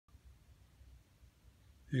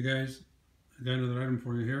Hey guys, I got another item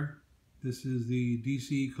for you here. This is the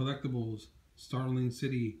DC Collectibles Starling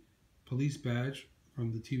City Police Badge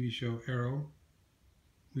from the TV show Arrow.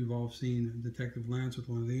 We've all seen Detective Lance with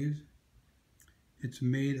one of these. It's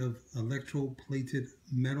made of electroplated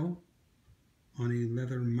metal on a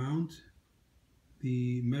leather mount.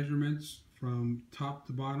 The measurements from top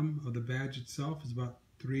to bottom of the badge itself is about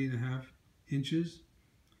 3.5 inches.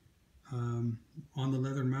 On the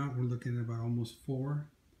leather mount, we're looking at about almost 4.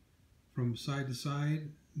 From side to side,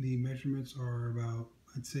 the measurements are about,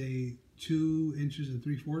 I'd say, 2 inches and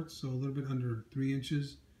 3/4, so a little bit under 3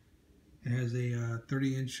 inches. It has a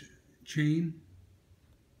 30-inch chain,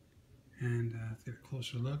 and let's get a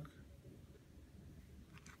closer look.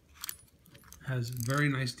 Has very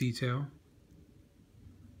nice detail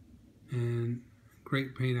and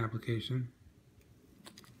great paint application.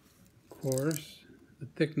 Of course, the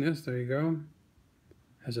thickness, there you go.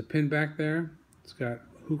 Has a pin back there. It's got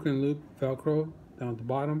hook and loop Velcro down at the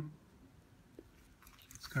bottom.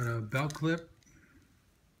 It's got a belt clip.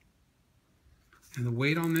 And the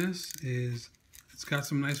weight on this is, it's got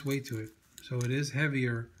some nice weight to it. So it is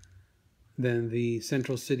heavier than the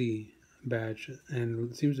Central City badge,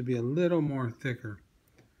 and it seems to be a little more thicker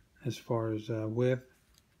as far as width.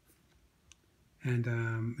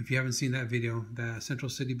 And if you haven't seen that video, the Central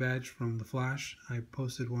City badge from The Flash, I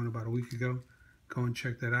posted one about a week ago. Go and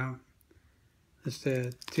check that out. Let's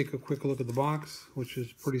take a quick look at the box, which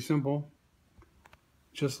is pretty simple.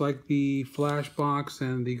 Just like the Flash box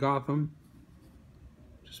and the Gotham,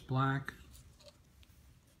 just black.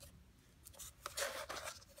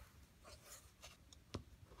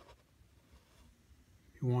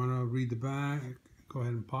 If you want to read the back, go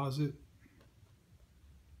ahead and pause it.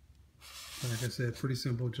 Like I said, pretty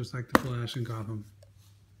simple, just like the Flash and Gotham.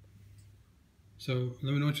 So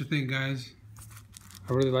let me know what you think, guys.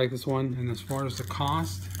 I really like this one, and as far as the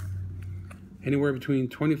cost, anywhere between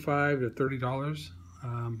 $25 to $30.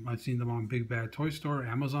 I've seen them on Big Bad Toy Store,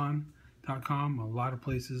 Amazon.com. A lot of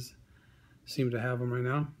places seem to have them right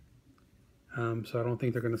now. So I don't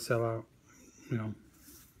think they're going to sell out,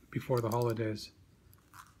 before the holidays.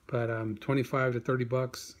 But $25 to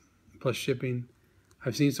 $30 plus shipping.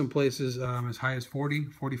 I've seen some places as high as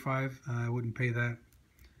 $40, $45. I wouldn't pay that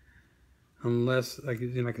unless, like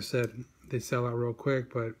I said, they sell out real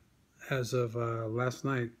quick. But as of last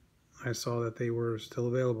night, I saw that they were still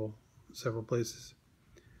available in several places.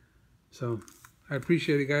 So I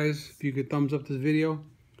appreciate it, guys. If you could thumbs up this video.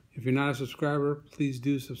 If you're not a subscriber, please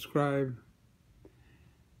do subscribe.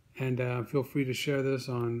 And feel free to share this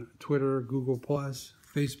on Twitter, Google+,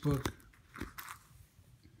 Facebook.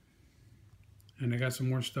 And I got some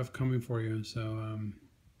more stuff coming for you, so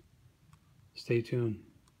stay tuned.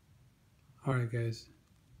 All right, guys.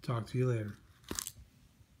 Talk to you later.